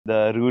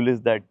The rule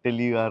is that till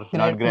you are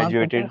not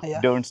graduated,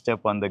 don't step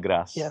on the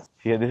grass. Yes.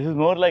 Yeah, this is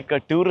more like a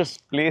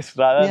tourist place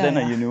rather than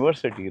a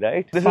university,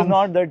 right? This is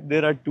not that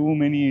there are too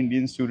many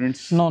Indian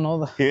students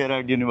here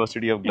at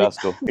University of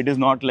Glasgow. It is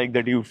not like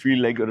that you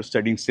feel like you're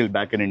studying still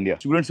back in India.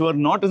 Students who are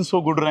not in so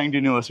good ranked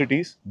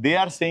universities, they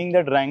are saying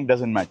that rank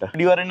doesn't matter.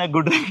 You are in a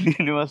good ranked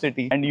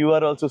university and you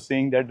are also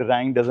saying that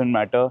rank doesn't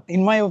matter.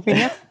 In my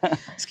opinion,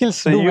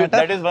 skills do matter.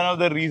 That is one of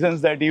the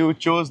reasons that you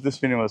chose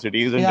this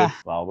university, isn't it?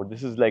 Wow, but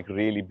this is like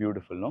really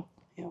beautiful, no?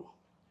 Yeah.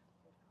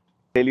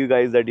 Tell you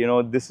guys that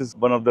this is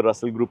one of the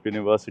Russell Group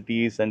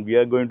universities, and we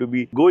are going to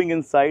be going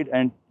inside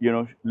and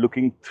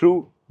looking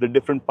through the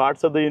different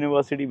parts of the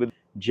university with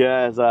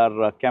Jaya as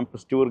our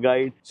campus tour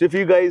guide. So if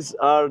you guys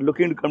are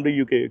looking to come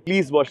to UK,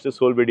 please watch this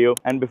whole video,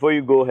 and before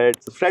you go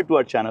ahead, subscribe to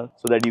our channel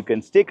so that you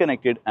can stay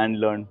connected and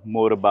learn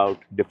more about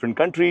different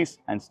countries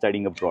and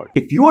studying abroad.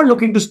 If you are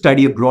looking to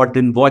study abroad,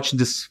 then watch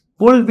this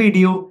full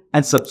video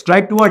and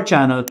subscribe to our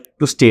channel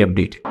to stay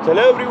updated.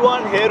 Hello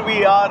everyone, here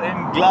we are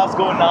in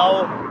Glasgow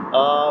now.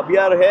 We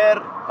are here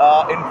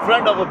in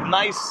front of a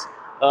nice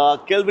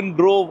Kelvin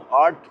Grove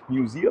Art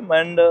Museum,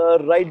 and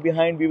right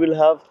behind we will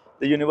have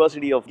the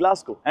University of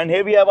Glasgow. And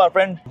here we have our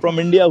friend from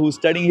India who's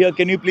studying here.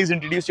 Can you please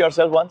introduce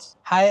yourself once?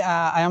 Hi,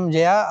 I am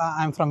Jaya.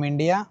 I'm from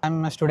India.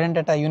 I'm a student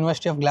at the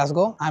University of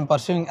Glasgow. I'm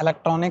pursuing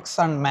electronics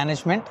and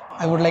management.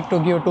 I would like to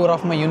give a tour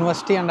of my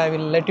university and I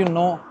will let you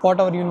know what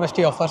our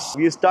university offers.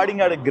 We are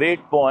starting at a great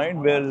point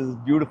where there's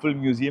a beautiful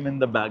museum in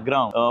the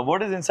background.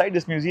 What is inside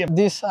this museum?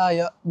 This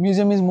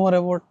museum is more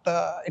about,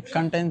 it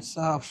contains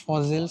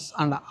fossils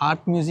and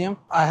art museum.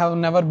 I have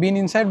never been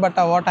inside, but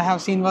what I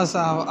have seen was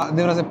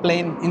there was a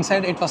plane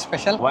inside. It was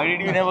special. Why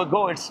did you never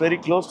go? It's very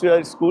close to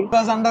your school. It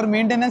was under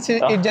maintenance.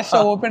 It just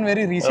opened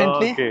very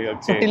recently. Okay.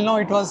 So till now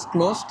it was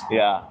closed.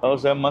 Yeah.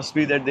 Also, must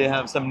be that they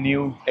have some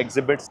new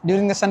exhibits.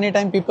 During the sunny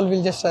time, people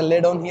will just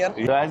lay down here.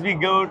 So as we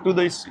go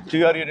to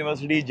your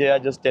university, Jaya,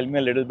 just tell me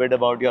a little bit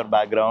about your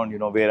background.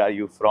 Where are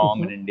you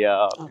from in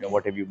India?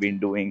 What have you been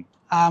doing?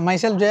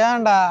 Myself Jaya,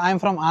 and I am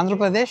from Andhra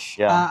Pradesh,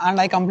 and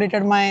I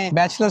completed my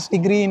bachelor's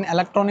degree in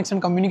electronics and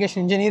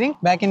communication engineering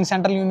back in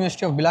Central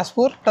University of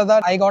Bilaspur. After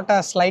that, I got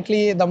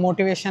slightly the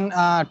motivation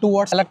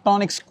towards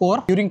electronics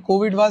core. During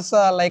COVID was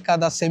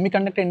the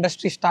semiconductor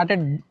industry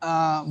started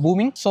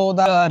booming, so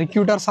the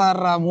recruiters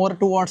are more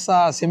towards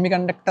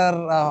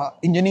semiconductor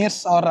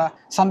engineers or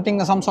some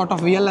sort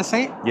of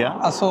VLSI.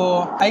 Yeah.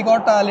 So I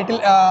got a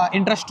little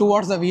interest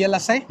towards the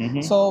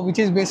VLSI, so which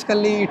is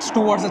basically it's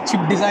towards the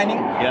chip designing.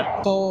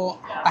 Yeah. So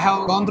I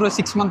have gone through a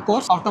 6-month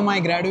course after my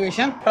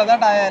graduation. After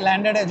that, I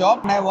landed a job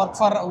and I worked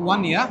for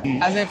 1 year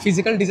as a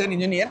physical design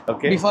engineer.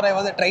 Okay. Before I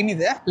was a trainee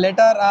there.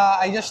 Later,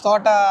 I just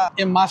thought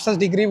a master's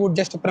degree would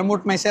just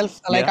promote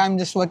myself. Like I'm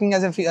just working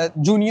as a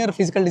junior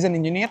physical design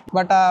engineer.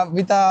 But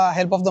with the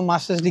help of the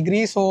master's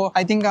degree, so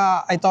I think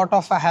I thought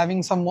of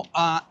having some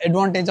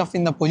advantage of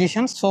in the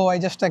positions. So I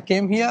just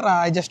came here.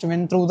 I just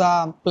went through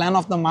the plan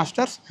of the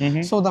masters.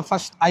 So the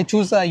first I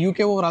choose UK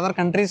over other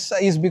countries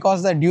is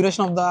because the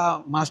duration of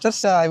the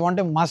masters. I want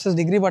a master's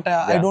degree, but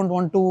I don't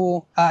want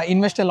to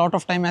invest a lot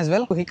of time as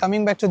well.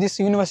 Coming back to this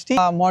university,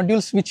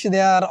 modules which they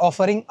are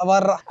offering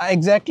were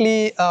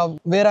exactly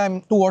where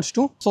I'm towards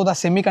to. So the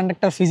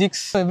semiconductor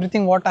physics,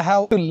 everything what I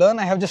have to learn,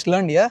 I have just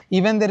learned here.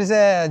 Even there is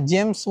a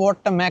James Watt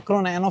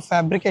macro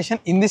nanofabrication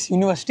in this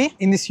university,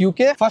 in this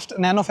UK, first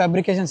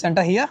nanofabrication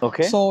center here.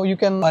 Okay. So you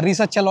can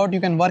research a lot,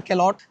 you can work a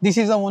lot. This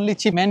is the only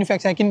chip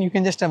manufacturer. You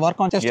can just work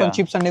on on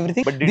chips and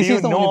everything. But did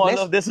you know all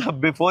of this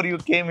before you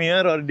came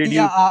here, or did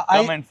you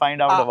come and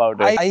find out about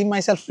it? I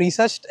myself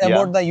researched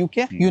about the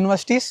UK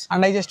universities,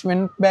 and I just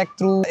went back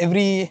through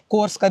every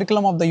course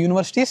curriculum of the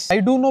universities. I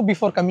do know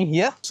before coming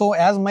here. So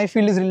as my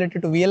field is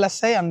related to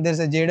VLSI and there's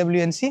a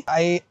JWNC,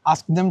 I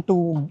asked them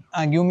to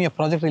give me a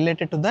project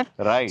related to that.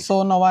 Right.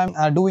 So now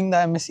I'm doing the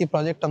MSc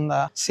project on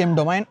the same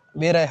domain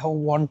where I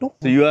want to.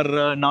 So you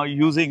are now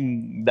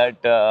using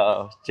that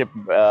chip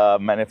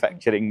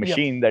manufacturing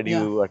machine that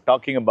you are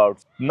talking about.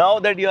 Now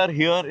that you are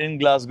here in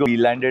Glasgow, we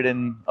landed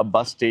in a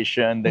bus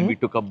station, then we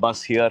took a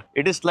bus here.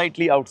 It is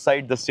slightly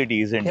outside the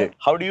city, isn't it?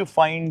 How do you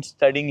find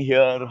studying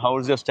here?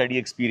 How's your study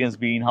experience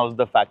been? How's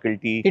the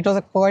faculty? It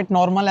was quite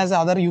normal as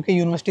other UK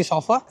universities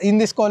offer. In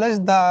this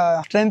college,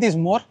 the strength is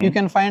more. You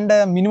can find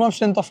a minimum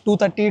strength of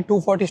 230,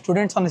 240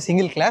 students on a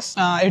single class.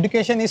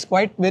 Education is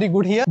quite very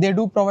good here. They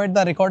do provide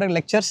the recorded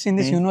lectures in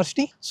this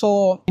university.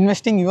 So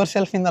investing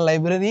yourself in the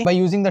library by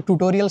using the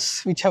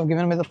tutorials which have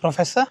given by the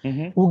professor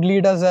would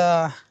lead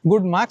us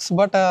good marks.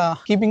 But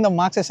keeping the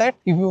marks aside,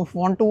 if you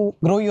want to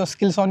grow your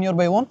skills on your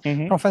own,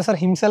 professor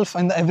himself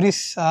in every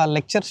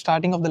lecture,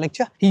 starting of the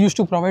lecture, he used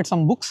to provide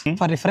some books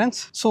for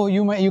reference. So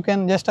you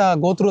can just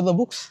go through the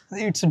books.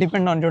 It's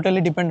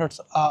totally dependent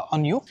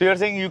on you. So you're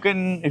saying you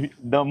can,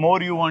 the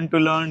more you want to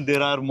learn,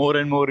 there are more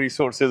and more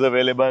resources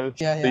available.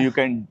 So you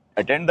can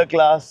attend the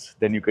class,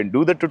 then you can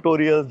do the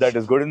tutorials. That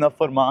is good enough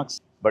for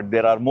marks. But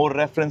there are more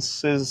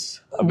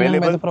references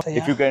available.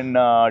 If you can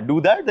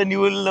do that, then you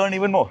will learn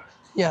even more.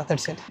 Yeah,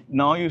 that's it.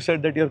 Now you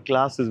said that your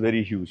class is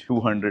very huge,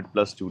 200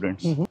 plus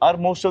students. Are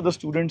most of the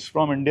students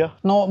from India?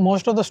 No,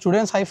 most of the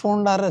students I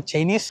found are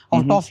Chinese.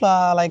 Out of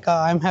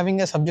I'm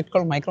having a subject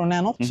called micro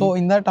nano. So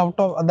in that, out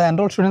of the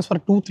enrolled students were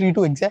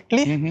 232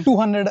 exactly.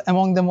 200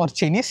 among them were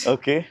Chinese.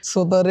 Okay.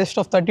 So the rest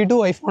of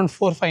 32, I found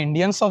 4-5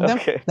 Indians of them.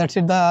 Okay. That's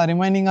it. The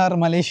remaining are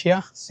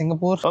Malaysia,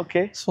 Singapore.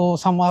 Okay. So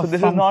some are So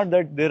this is not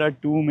that there are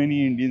too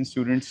many Indian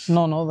students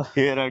no.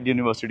 here at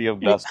University of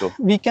Glasgow.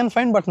 We can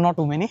find, but not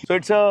too many. So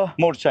it's a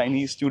more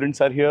Chinese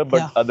students are here, but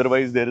Yeah.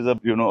 otherwise there is a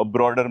a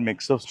broader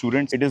mix of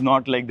students. It is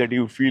not like that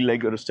you feel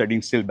like you're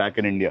studying still back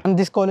in India. And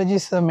this college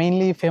is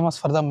mainly famous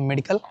for the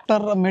medical.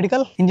 After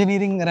medical,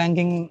 engineering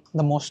ranking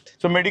the most.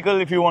 So medical,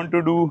 if you want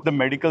to do the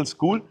medical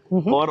school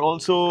or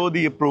also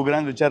the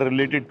programs which are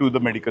related to the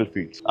medical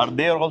fields, are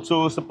they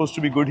also supposed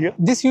to be good here?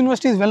 This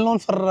university is well known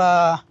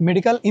for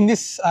medical in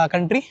this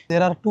country.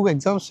 There are 2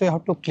 exams you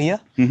have to clear.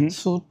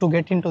 So to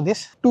get into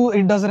this,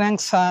 it does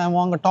ranks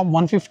among the top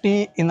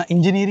 150 in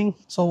engineering.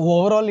 So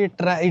overall,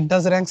 it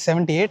does rank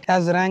 78.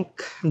 As rank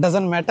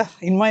doesn't matter,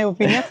 in my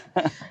opinion.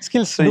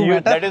 Skills do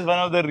matter. That is one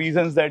of the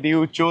reasons that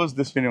you chose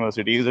this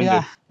university, isn't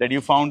it? That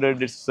you found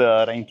that its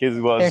rank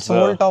was. It's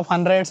all top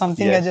 100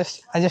 something.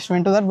 Yes. I just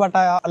went to that, but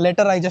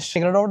later I just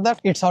figured out that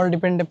it's all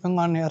depending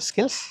on your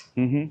skills.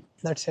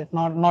 That's it.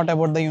 Not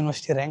about the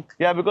university rank.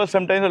 Yeah, because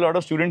sometimes a lot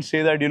of students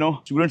say that,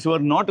 students who are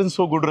not in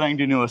so good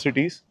ranked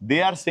universities,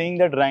 they are saying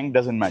that rank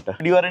doesn't matter.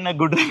 You are in a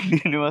good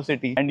ranked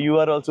university and you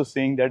are also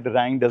saying that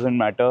rank doesn't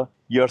matter.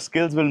 Your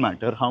skills will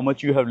matter, how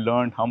much you have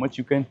learned, how much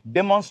you can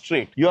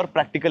demonstrate your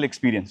practical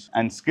experience,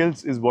 and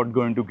skills is what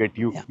going to get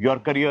you your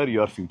career,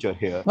 your future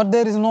here. But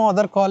there is no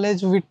other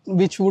college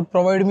which would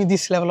provide me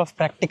this level of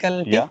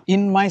practicality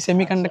in my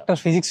semiconductor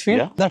physics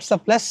field. That's the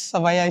plus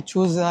why I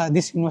choose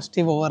this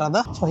university over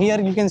other. So here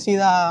you can see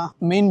the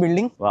main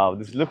building. Wow,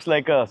 this looks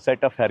like a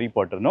set of Harry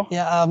Potter, no?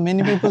 Yeah,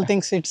 many people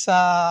thinks it's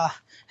a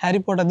Harry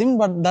Potter thing,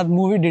 but that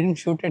movie didn't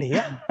shoot it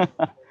here.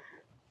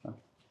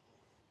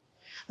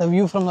 The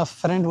view from the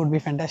front would be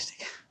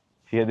fantastic.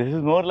 Yeah, this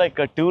is more like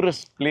a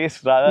tourist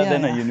place rather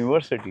than a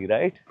university,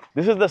 right?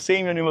 This is the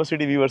same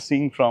university we were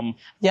seeing from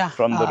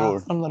the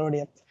road. From the road,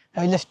 yeah.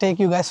 I will just take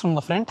you guys from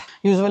the front.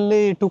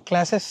 Usually 2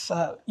 classes,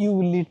 you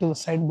will lead to the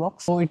side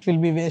blocks, so it will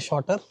be way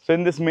shorter. So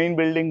in this main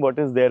building, what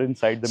is there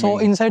inside the So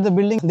inside the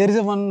building, there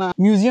is one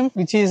museum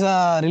which is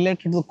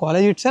related to the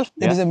college itself.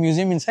 There is a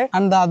museum inside,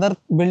 and the other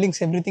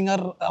buildings, everything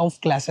are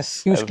of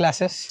classes, huge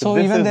classes. So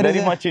this is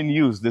very much in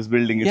use, this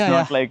building. It's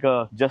not like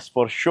just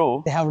for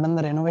show. They have done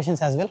the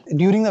renovations as well.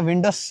 During the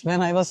winters,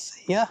 when I was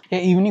here,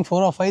 evening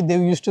 4 or 5, they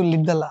used to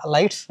lit the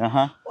lights.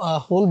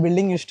 Whole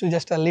building used to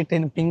just lit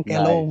in pink,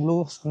 yellow,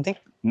 blue, something.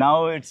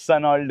 Now it's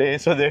sun all day,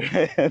 so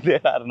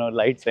there are no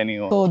lights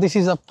anymore. So this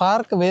is a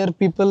park where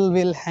people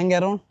will hang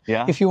around.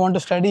 If you want to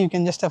study, you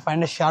can just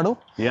find a shadow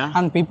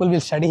and people will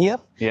study here.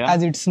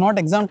 As it's not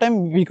exam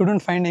time, we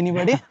couldn't find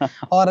anybody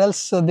or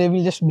else they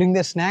will just bring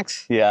their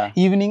snacks.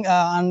 Evening,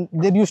 and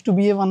there used to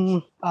be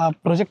one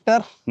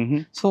projector.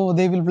 So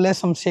they will play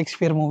some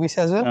Shakespeare movies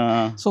as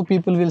well. So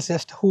people will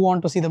just, who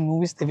want to see the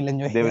movies, they will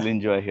enjoy here. They will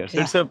enjoy here. So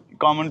it's a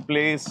common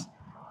place.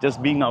 Just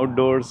being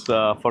outdoors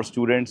for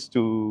students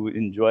to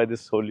enjoy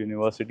this whole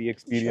university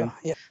experience.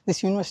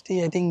 This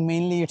university, I think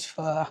mainly it's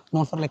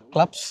known for like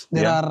clubs.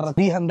 There are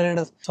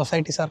 300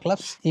 societies or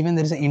clubs. Even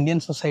there is an Indian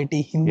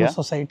society, Hindu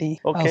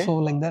society, also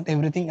like that.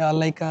 Everything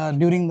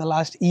during the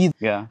last Eid,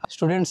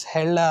 students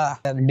held a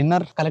dinner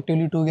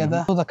collectively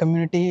together. So the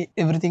community,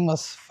 everything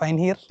was fine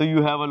here. So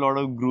you have a lot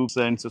of groups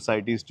and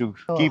societies to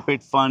keep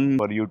it fun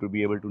for you to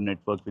be able to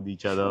network with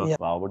each other.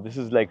 Wow, but this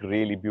is like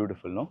really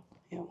beautiful, no?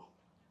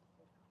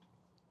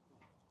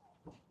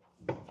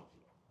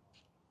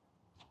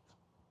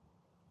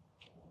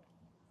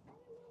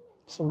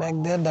 So back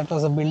there, that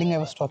was the building I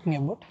was talking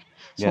about.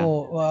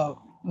 So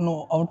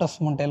no, out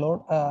of Mount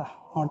allowed,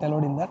 not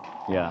allowed in that.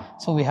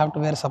 So we have to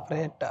wear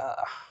separate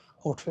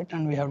outfit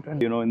and we have to,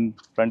 in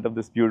front of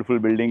this beautiful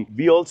building.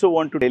 We also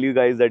want to tell you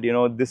guys that,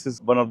 this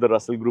is one of the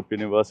Russell Group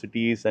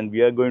universities and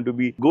we are going to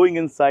be going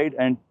inside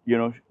and,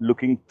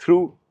 looking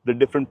through the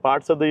different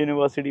parts of the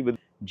university with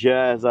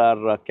Jaya as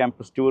our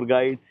campus tour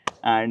guide.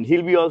 And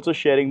he'll be also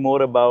sharing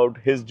more about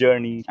his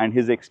journey and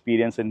his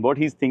experience and what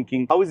he's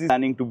thinking, how is he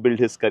planning to build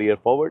his career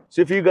forward.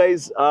 So if you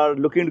guys are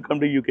looking to come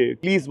to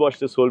UK, please watch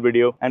this whole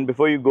video. And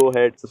before you go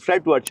ahead,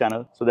 subscribe to our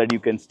channel so that you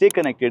can stay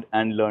connected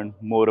and learn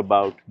more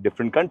about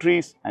different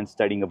countries and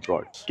studying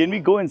abroad. Can we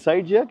go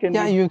inside here?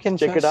 You can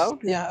check it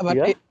out?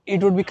 But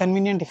it would be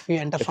convenient if we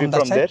enter from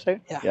that side. Their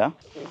side?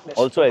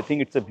 Also, I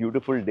think it's a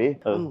beautiful day.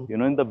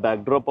 In the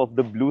backdrop of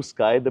the blue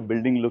sky, the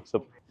building looks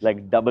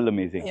like double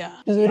amazing.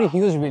 It's a very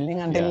huge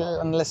building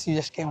unless you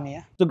just came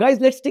near. So guys,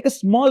 let's take a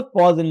small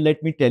pause and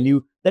let me tell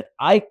you that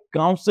I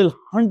counsel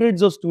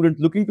hundreds of students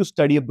looking to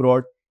study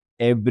abroad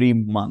every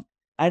month.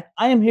 And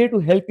I am here to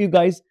help you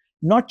guys,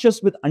 not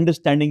just with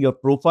understanding your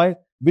profile,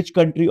 which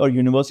country or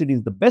university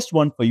is the best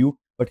one for you,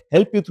 but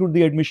help you through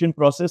the admission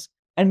process.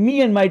 And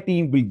me and my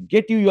team will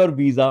get you your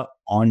visa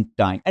on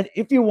time. And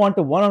if you want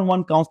a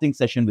one-on-one counseling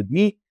session with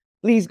me,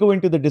 please go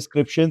into the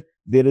description.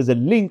 There is a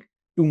link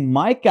to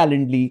my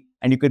Calendly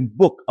and you can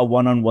book a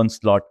one-on-one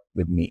slot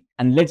with me.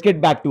 And let's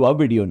get back to our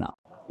video now.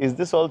 Is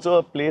this also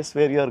a place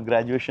where your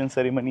graduation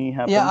ceremony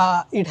happens?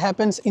 Yeah, it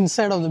happens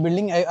inside of the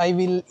building. I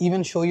will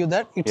even show you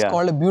that. It's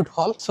called a Butte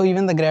Hall. So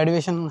even the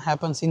graduation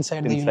happens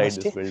inside the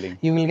university. This building.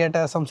 You will get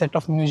some set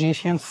of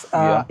musicians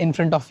in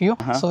front of you.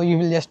 So you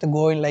will just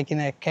go in like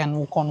in a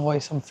canoe convoy,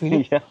 some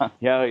feeling.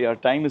 Yeah, your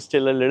time is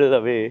still a little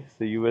away.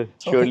 So you will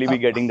surely be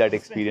getting that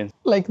experience.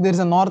 Like there is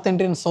a north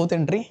entry and south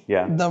entry.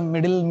 Yeah. The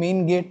middle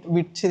main gate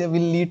which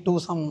will lead to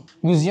some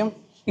museum.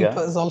 It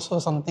was also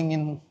something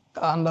in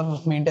under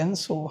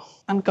maintenance. So,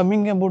 and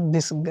coming about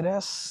this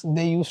grass,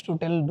 they used to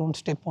tell don't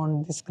step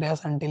on this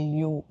grass until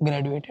you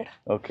graduated.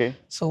 Okay.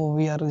 So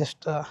we are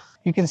just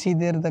you can see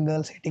there the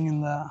girl sitting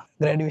in the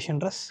graduation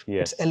dress.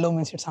 Yes. It's yellow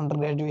means it's under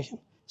graduation.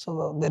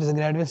 So there is a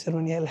graduation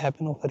ceremony will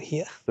happen over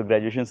here. So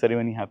graduation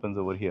ceremony happens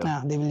over here.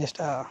 They will just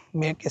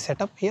make a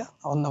setup here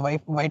on the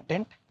white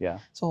tent. Yeah.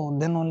 So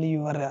then only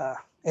you are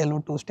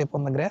allowed to step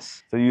on the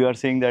grass. So you are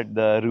saying that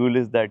the rule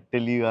is that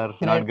till you are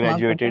not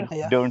graduated,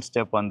 don't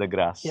step on the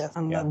grass. Yes,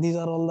 and these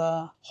are all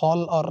the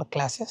hall or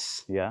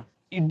classes. Yeah.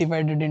 It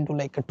divided into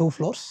like 2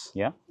 floors.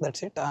 Yeah.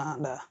 That's it.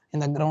 And in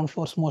the ground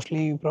floors,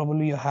 mostly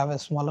probably you have a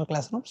smaller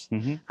classrooms.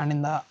 And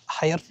in the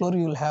higher floor,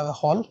 you will have a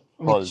hall,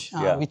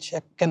 which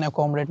can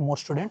accommodate more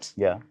students.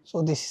 Yeah.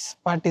 So this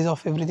part is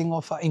of everything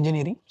of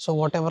engineering. So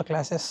whatever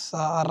classes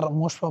are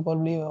most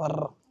probably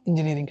are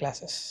engineering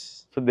classes.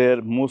 So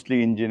they're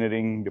mostly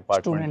engineering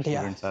department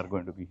students are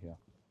going to be here.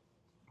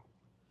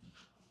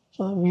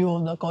 So the view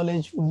of the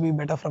college would be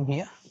better from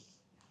here,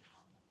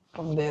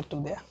 from there to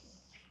there.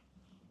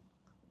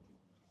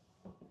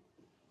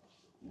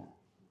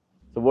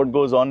 So what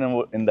goes on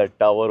in that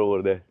tower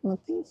over there?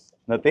 Nothing.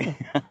 Nothing?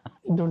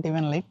 Don't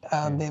even light.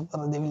 They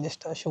will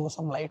just show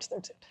some lights,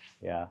 that's it.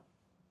 Yeah.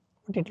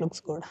 But it looks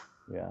good.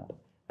 Yeah.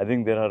 I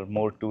think there are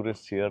more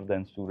tourists here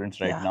than students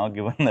right now,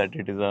 given that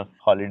it is a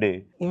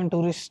holiday. Even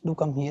tourists do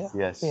come here.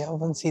 Yes. We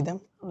often see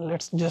them.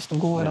 Let's just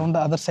go around the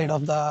other side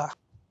of the...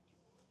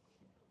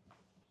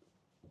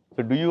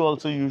 So do you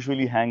also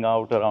usually hang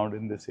out around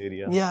in this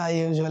area? Yeah,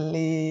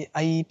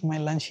 I eat my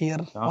lunch here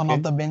on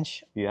of the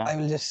bench. Yeah. I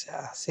will just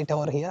sit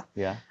over here.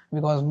 Yeah.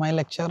 Because my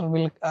lecture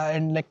will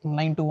end like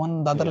 9 to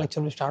 1. The other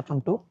lecture will start from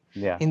 2.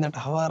 Yeah. In that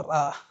hour,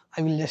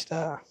 I will just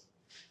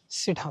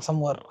sit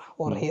somewhere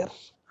over here.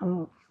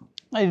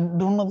 I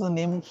don't know the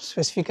name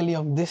specifically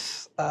of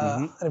this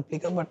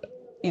replica, but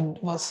it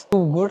was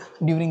too good.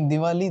 During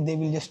Diwali, they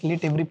will just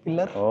lit every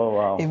pillar,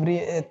 every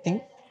thing.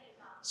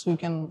 So you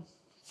can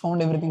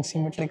found everything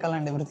symmetrical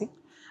and everything.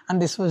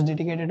 And this was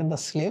dedicated to the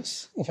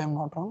slaves, if I'm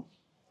not wrong.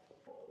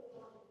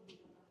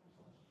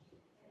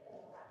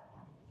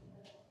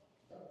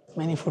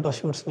 Many photo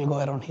shoots will go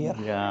around here.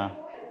 Yeah.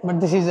 But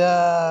this is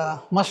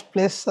a must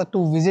place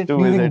to visit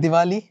during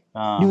Diwali.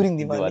 During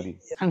Diwali.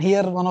 And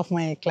here one of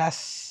my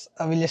class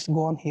will just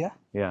go on here.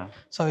 Yeah.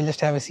 So I will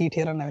just have a seat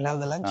here and I will have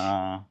the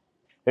lunch.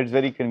 It's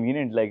very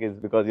convenient, like it's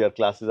because your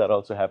classes are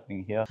also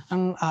happening here.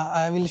 And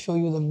I will show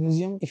you the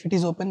museum. If it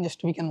is open,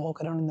 just we can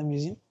walk around in the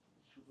museum.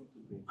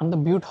 And the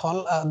Butte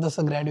Hall, this is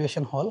a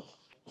graduation hall.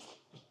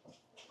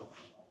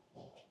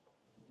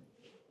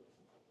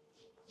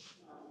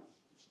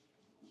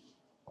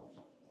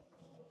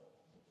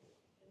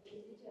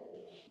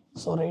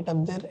 So right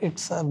up there,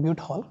 it's a Butte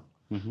Hall.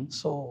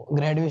 So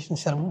graduation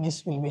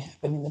ceremonies will be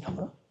happening in that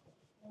hall.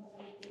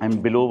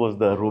 And below was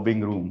the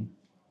robing room.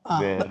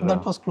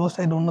 That was closed.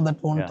 I don't know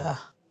that won't.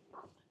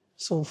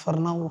 So for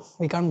now,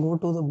 we can't go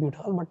to the Butte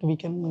Hall, but we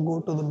can go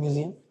to the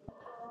museum.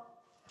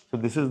 So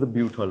this is the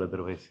Butte Hall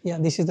otherwise? Yeah,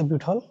 this is the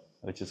Butte Hall.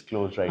 Which is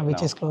closed right now.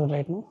 Which is closed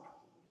right now.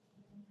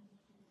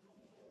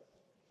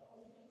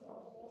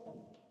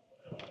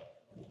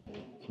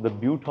 So the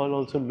Butte Hall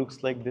also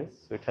looks like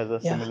this? So it has a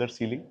similar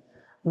ceiling?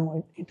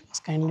 No, it was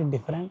kindly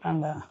different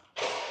and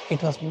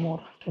it was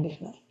more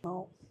traditional.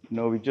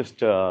 No, we're just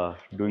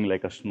doing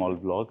like a small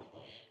vlog.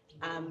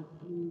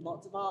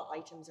 Lots of our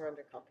items are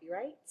under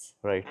copyright.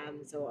 Right.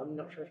 So I'm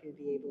not sure if you'll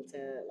be able to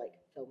like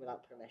film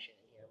without permission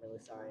here. I'm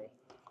really sorry.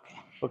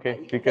 Okay.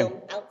 You can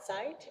film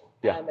outside.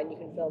 And you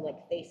can film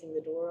like facing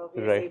the door,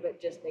 obviously,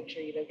 but just make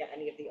sure you don't get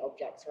any of the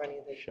objects or any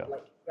of the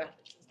like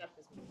graphics and stuff.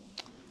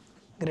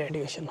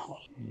 Graduation hall.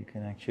 You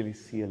can actually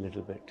see a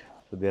little bit.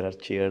 So there are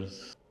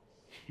chairs.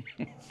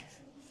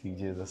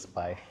 CJ is a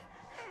spy.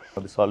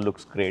 This all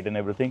looks great and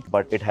everything,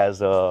 but it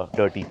has a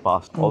dirty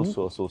past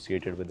also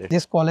associated with it.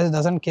 This college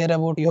doesn't care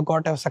about you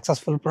got a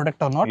successful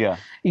product or not.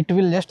 It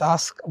will just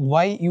ask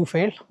why you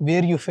failed,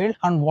 where you failed,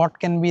 and what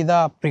can be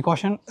the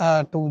precaution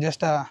to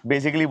just...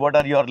 Basically, what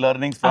are your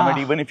learnings from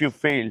it, even if you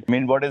failed? I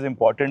mean, what is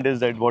important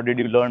is that what did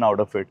you learn out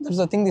of it? That's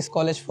the thing this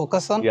college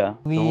focus on. So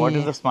what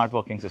is the smart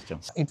walking system?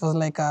 It was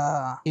like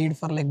a aid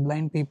for like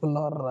blind people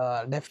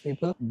or deaf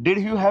people. Did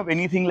you have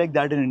anything like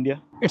that in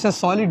India? It's a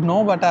solid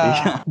no, but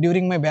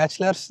during my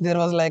bachelor's, there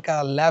was like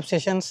lab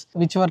sessions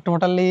which were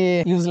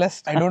totally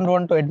useless. I don't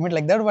want to admit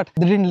like that, but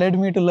they didn't let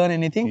me to learn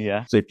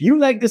anything. So if you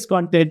like this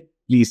content,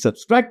 please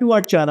subscribe to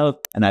our channel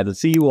and I will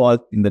see you all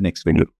in the next video.